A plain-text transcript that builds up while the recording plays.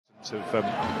have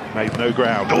made no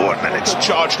ground. Oh, and then it's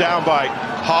charged down by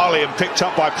Harley and picked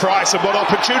up by Price, and what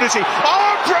opportunity!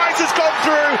 Oh, Price has gone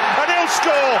through and he'll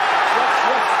score!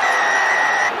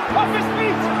 Off his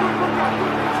feet!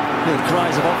 Good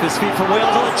cries of off his feet from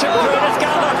Wales on the chip through, and it's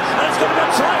gathered, and it's going to be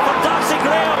a try for Darcy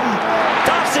Graham.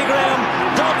 Darcy Graham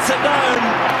dots it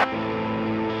down.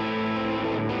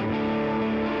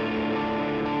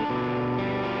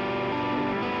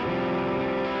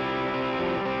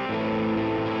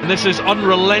 And this is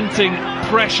unrelenting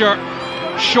pressure.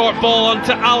 Short ball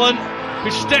onto Allen,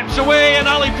 who steps away, and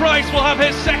Ali Price will have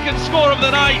his second score of the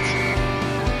night.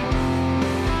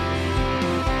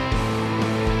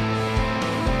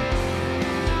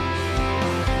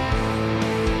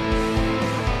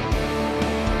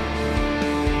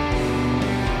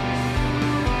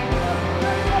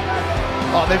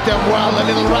 Oh, they've done well. A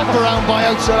little wraparound by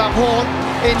outside that horn,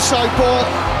 inside ball.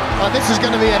 And this is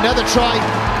going to be another try.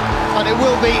 And it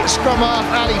will be scrum half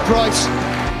Ali Price.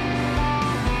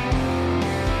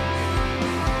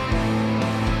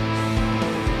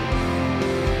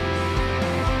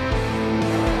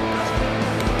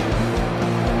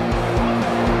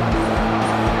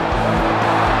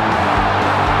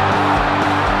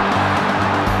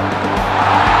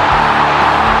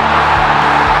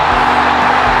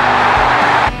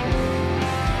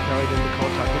 Carried into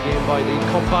contact again by the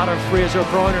combative Fraser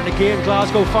Brown, and again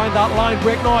Glasgow find that line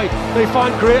break now. They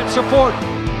find great support.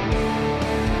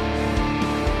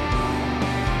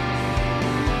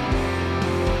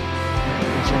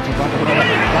 Van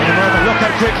der Merwe, look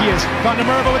how quick he is. Van der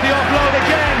Merwe with the offload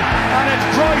again, and it's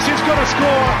Price who's going to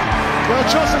score. Well,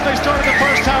 just as they started the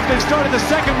first half, they started the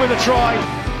second with a try.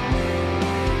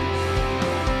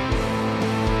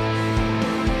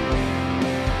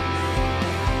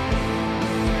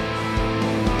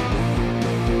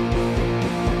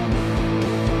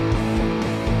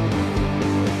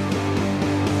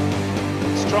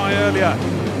 Try earlier,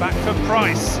 back for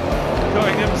Price,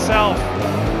 going himself,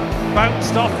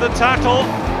 bounced off the tackle.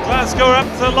 Glasgow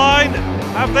up the line.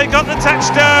 Have they got the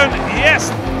touchdown? Yes.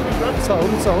 It's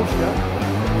old, yeah.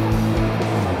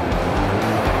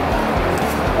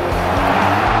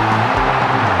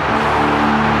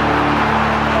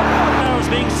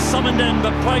 Being summoned in,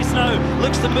 but Price now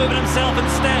looks to move it himself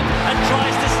instead and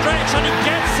tries to stretch, and he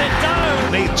gets it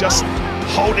down. He's just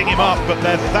holding him up, but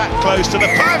they're that close to the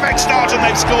perfect start and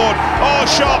they've scored. Oh,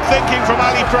 sharp thinking from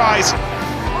Ali Price.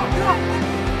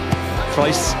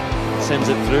 Price sends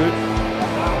it through,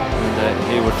 and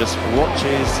Hayward just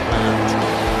watches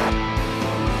and.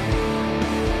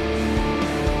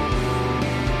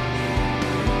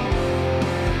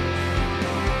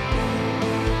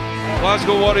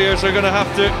 Glasgow Warriors are going to have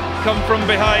to come from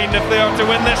behind if they are to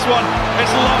win this one.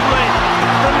 It's lovely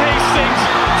from Hastings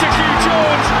to Hugh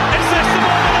Jones. Is this the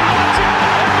moment of magic?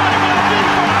 It might well be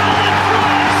for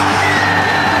Alan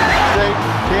Price.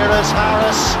 Here is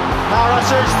Harris. Harris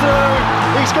is through.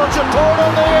 He's got support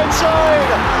on the inside.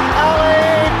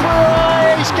 Ali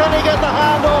Price, can he get the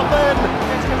hand off in?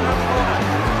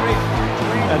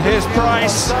 And here's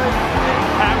Price.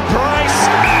 And Price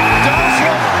does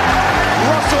what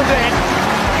rustled in.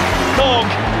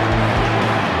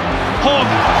 Hogg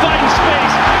finds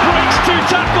space, breaks two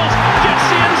tackles, gets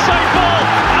the inside ball.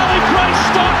 Ali Price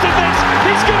started this.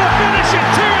 He's going to finish it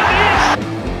 2 in the east.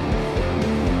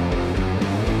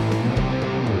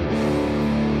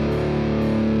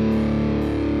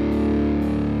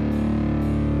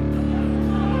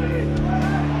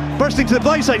 Bursting to the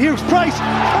blind side, here's Price. Oh,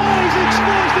 he's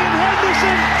exposed in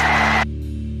Henderson.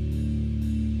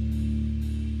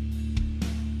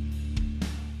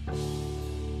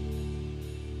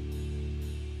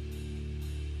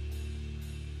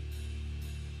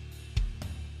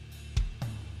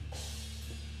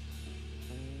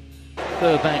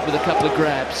 Burbank with a couple of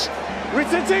grabs.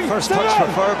 First touch for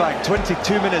Burbank,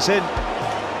 22 minutes in.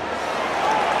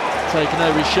 Taken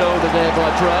over his shoulder there by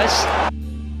Price.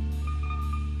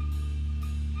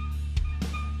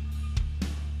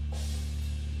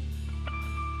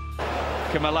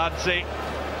 Kamaladze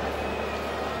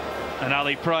and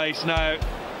Ali Price now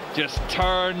just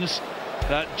turns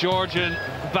that Georgian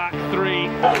back three.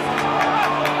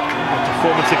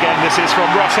 Performance again, this is from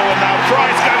Russell, and now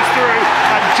Price goes through,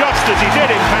 and just as he did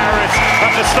in Paris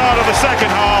at the start of the second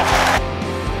half.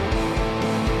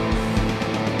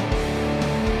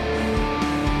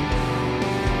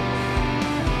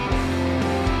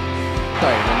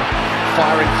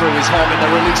 Firing through his Hogg, and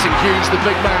they're releasing Hughes, the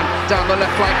big man, down the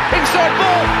left flank. Inside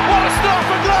ball! What a start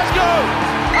for Glasgow!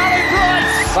 Ali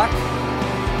Price! Back.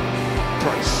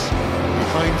 Price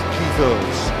behind Keith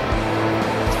Earls.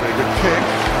 It's a very good kick.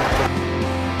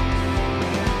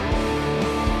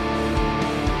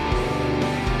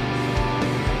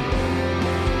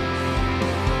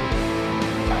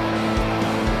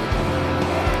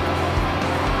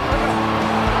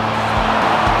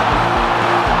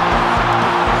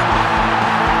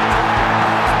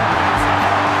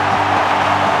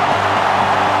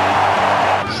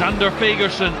 under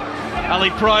Fagerson.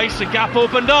 Ali Price, a gap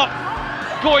opened up.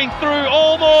 Going through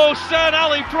almost, and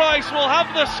Ali Price will have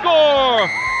the score.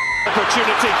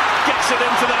 Opportunity, gets it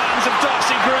into the hands of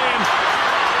Darcy Graham.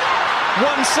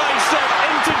 One side step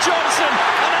into Johnson,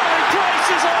 and Ali Price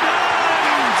is on